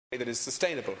that is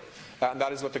sustainable, and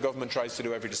that is what the government tries to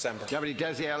do every December. Deputy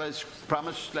Dessie Ellis,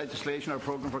 promised legislation or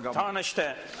programme for government.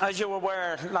 Taoiseach, as you were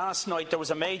aware, last night there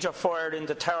was a major fire in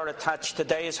the tower attached to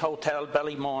Days Hotel,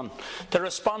 Ballymun. The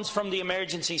response from the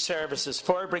emergency services,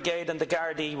 fire brigade and the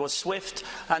Gardaí was swift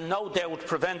and no doubt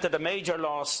prevented a major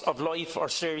loss of life or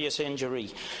serious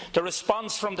injury. The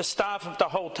response from the staff of the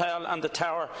hotel and the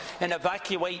tower in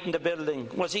evacuating the building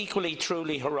was equally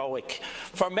truly heroic.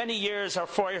 For many years our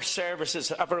fire services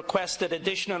have requested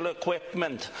additional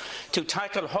equipment to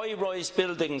tackle high-rise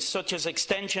buildings such as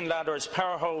extension ladders,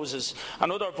 power hoses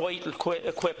and other vital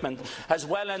equipment, as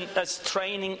well as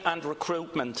training and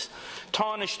recruitment.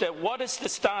 Taoiseach, what is the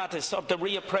status of the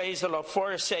reappraisal of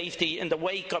fire safety in the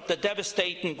wake of the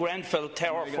devastating Grenfell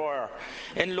Tower fire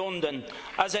in London,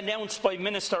 as announced by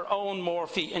Minister Owen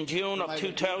Murphy in June of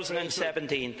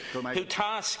 2017, who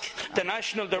tasked the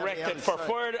National Directorate for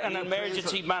Fire and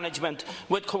Emergency Management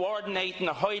with coordinating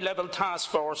a high-level task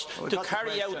force to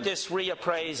carry out this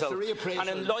reappraisal? And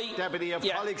in light, Deputy, of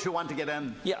colleagues who want to get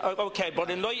in. Yeah, okay, but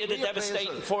in light of the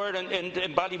devastating fire in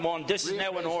Ballymun, this is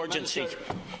now an urgency.